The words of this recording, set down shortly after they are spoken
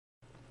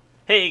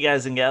Hey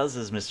guys and gals,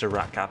 this is Mr.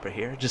 Rockcopper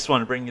here. Just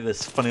want to bring you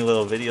this funny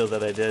little video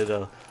that I did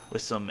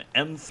with some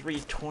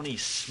M320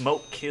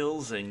 smoke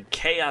kills and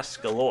chaos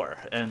galore.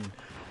 And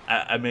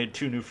I made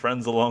two new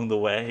friends along the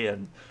way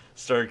and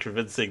started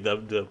convincing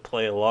them to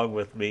play along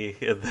with me.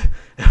 And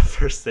at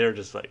first they were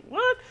just like,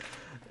 what?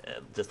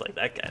 Just like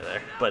that guy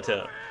there. But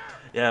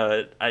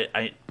yeah,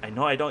 I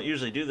know I don't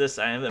usually do this.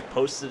 I haven't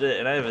posted it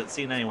and I haven't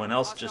seen anyone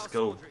else just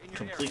go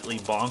completely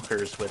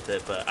bonkers with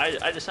it. But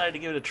I decided to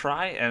give it a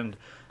try and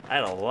I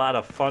had a lot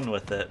of fun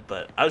with it.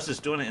 But I was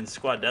just doing it in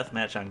squad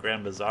deathmatch on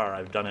Grand Bazaar.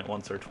 I've done it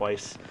once or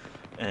twice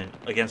and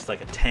against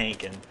like a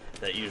tank, and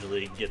that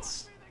usually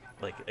gets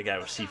like a guy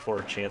with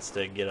C4 a chance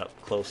to get up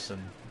close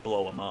and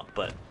blow him up.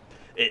 But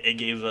it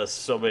gave us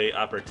so many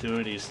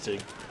opportunities to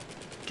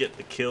get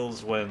the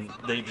kills when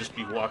they just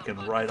be walking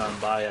right on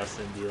by us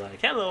and be like,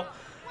 hello.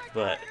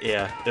 But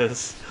yeah, it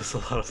was a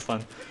lot of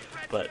fun.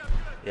 But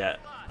yeah,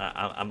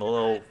 I'm a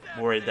little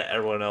worried that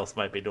everyone else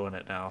might be doing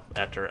it now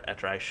after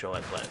I show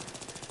it. But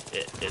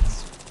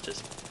it's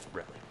just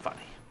really funny.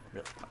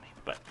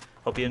 But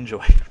hope you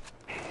enjoy.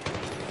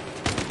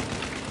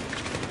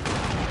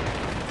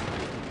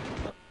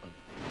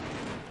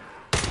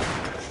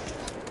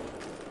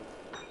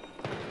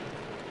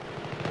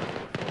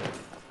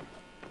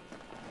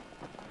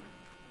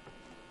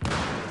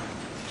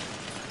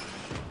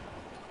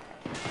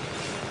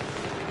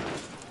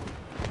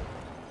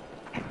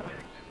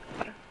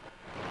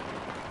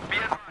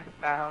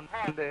 Found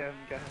them,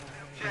 guys.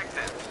 Check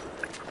this.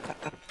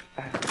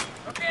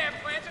 Okay, I'm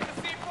planting the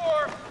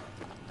C4.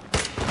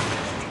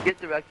 Get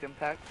direct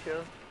impact,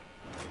 chill.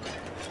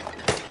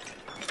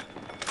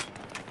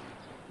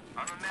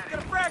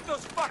 Gotta frag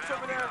those fucks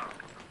over there.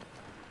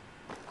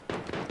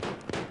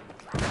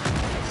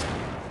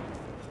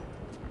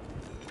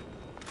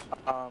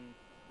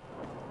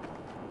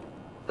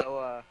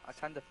 I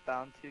kind of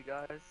found two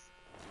guys.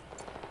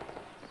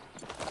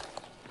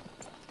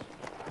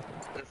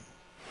 Just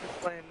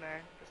playing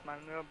there, just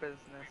minding their own business.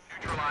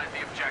 Neutralize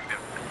the objective.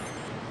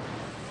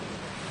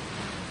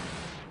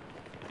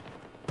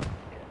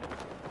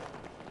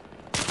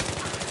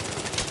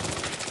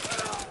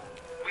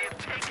 We have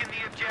taken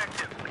the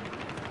objective.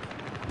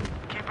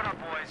 Keep it up,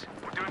 boys.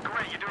 We're doing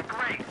great. You're doing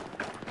great.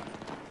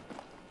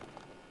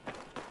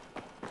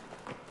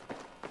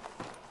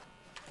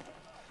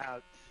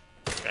 Ouch.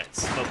 Alright,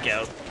 smoke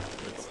out.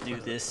 Let's do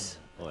this.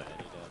 Boy,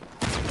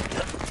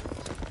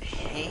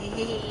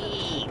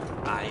 Hey,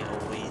 I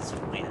always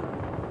win.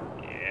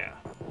 Yeah,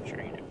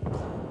 sure you do.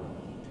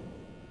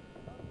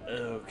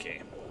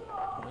 Okay,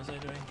 what was I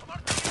doing?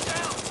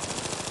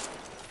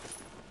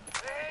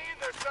 Hey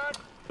there, son.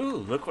 Ooh,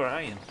 look where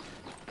I am.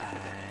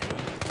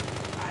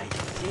 I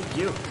see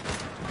you,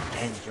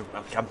 and you're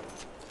welcome.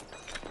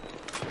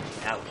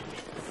 Now who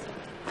wins?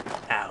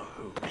 Now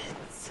who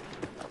wins?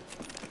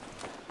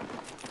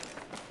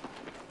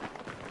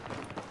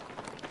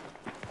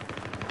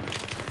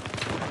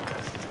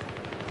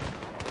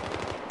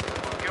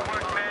 Good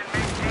work, man.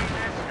 Maintain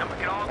this, and we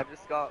can all. I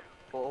just got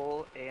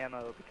full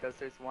ammo because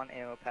there's one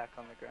ammo pack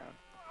on the ground.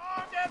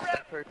 Oh, dead red.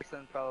 That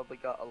person probably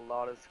got a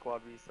lot of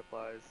squad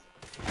resupplies.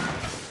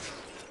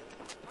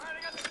 Alright,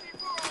 I got the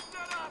C4 all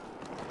set up.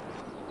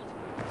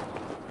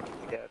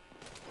 Yeah.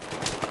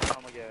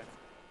 Oh my god.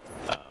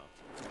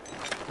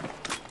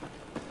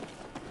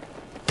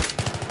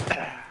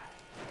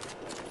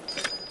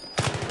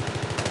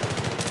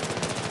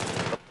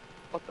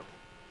 What the?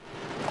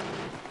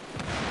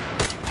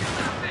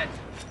 That's it.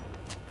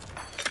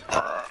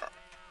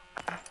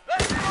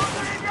 Let's go.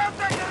 There you go.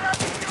 Take it up.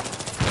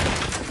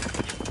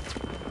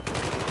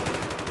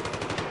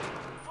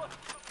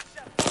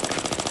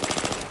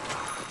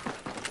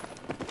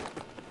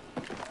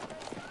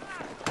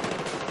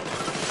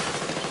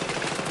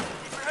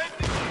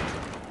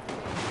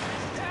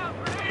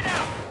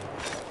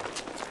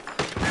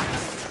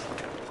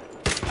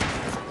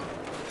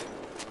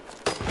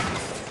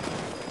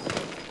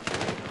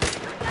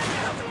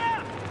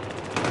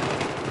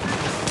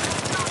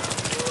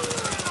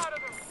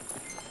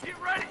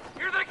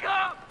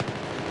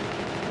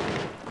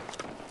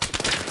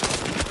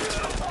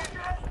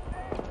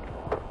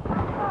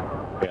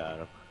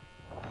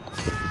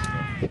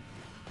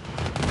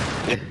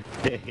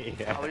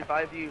 yeah. I'll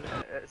revive you.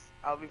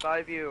 I'll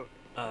revive you.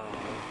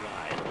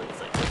 Alright, looks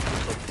like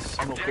let's put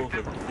smoke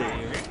over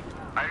there.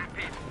 I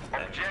repeat,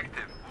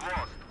 objective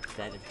lost.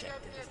 That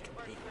objective is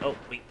complete. Oh,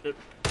 wait,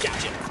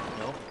 gotcha.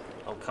 No?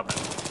 Oh, come on.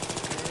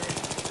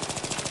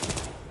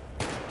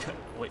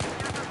 Wait,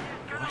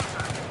 what?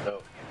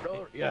 No.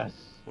 No. Yes.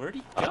 Where'd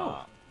he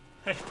go?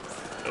 I'm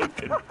so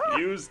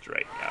confused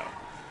right now.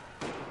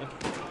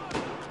 Okay.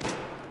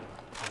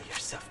 Pull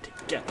yourself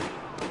together.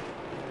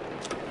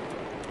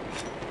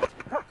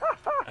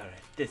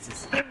 Alright,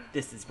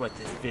 this is what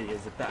this video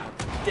is about.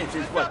 This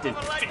is what this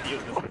video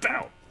is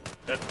about.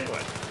 That's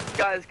what.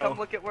 Guys, come Oh,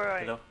 look at where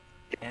I. Hello?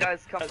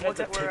 Guys, come look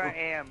at where I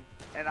am.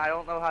 And I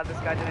don't know how this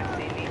guy didn't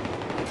see me.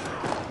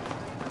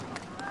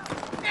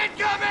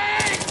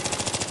 Incoming!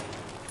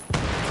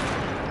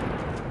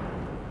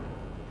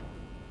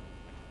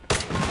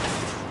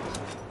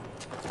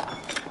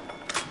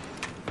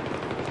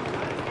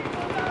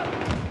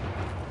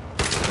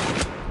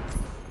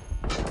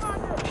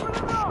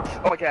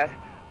 god.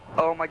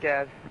 Oh my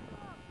god.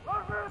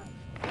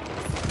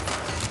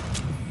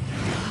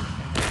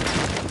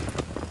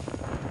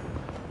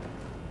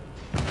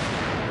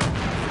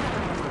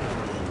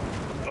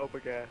 Oh my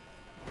god.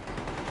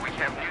 We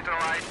have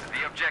neutralized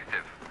the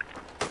objective.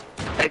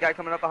 Hey, guy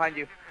coming up behind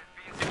you.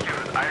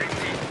 Secured. I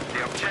repeat,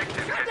 the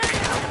objective has been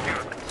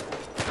secured.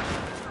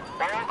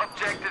 All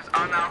objectives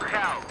are now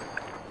held.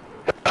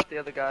 The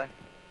other guy.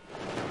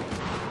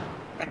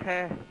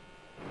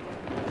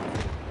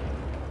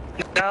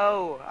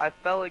 No, I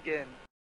fell again.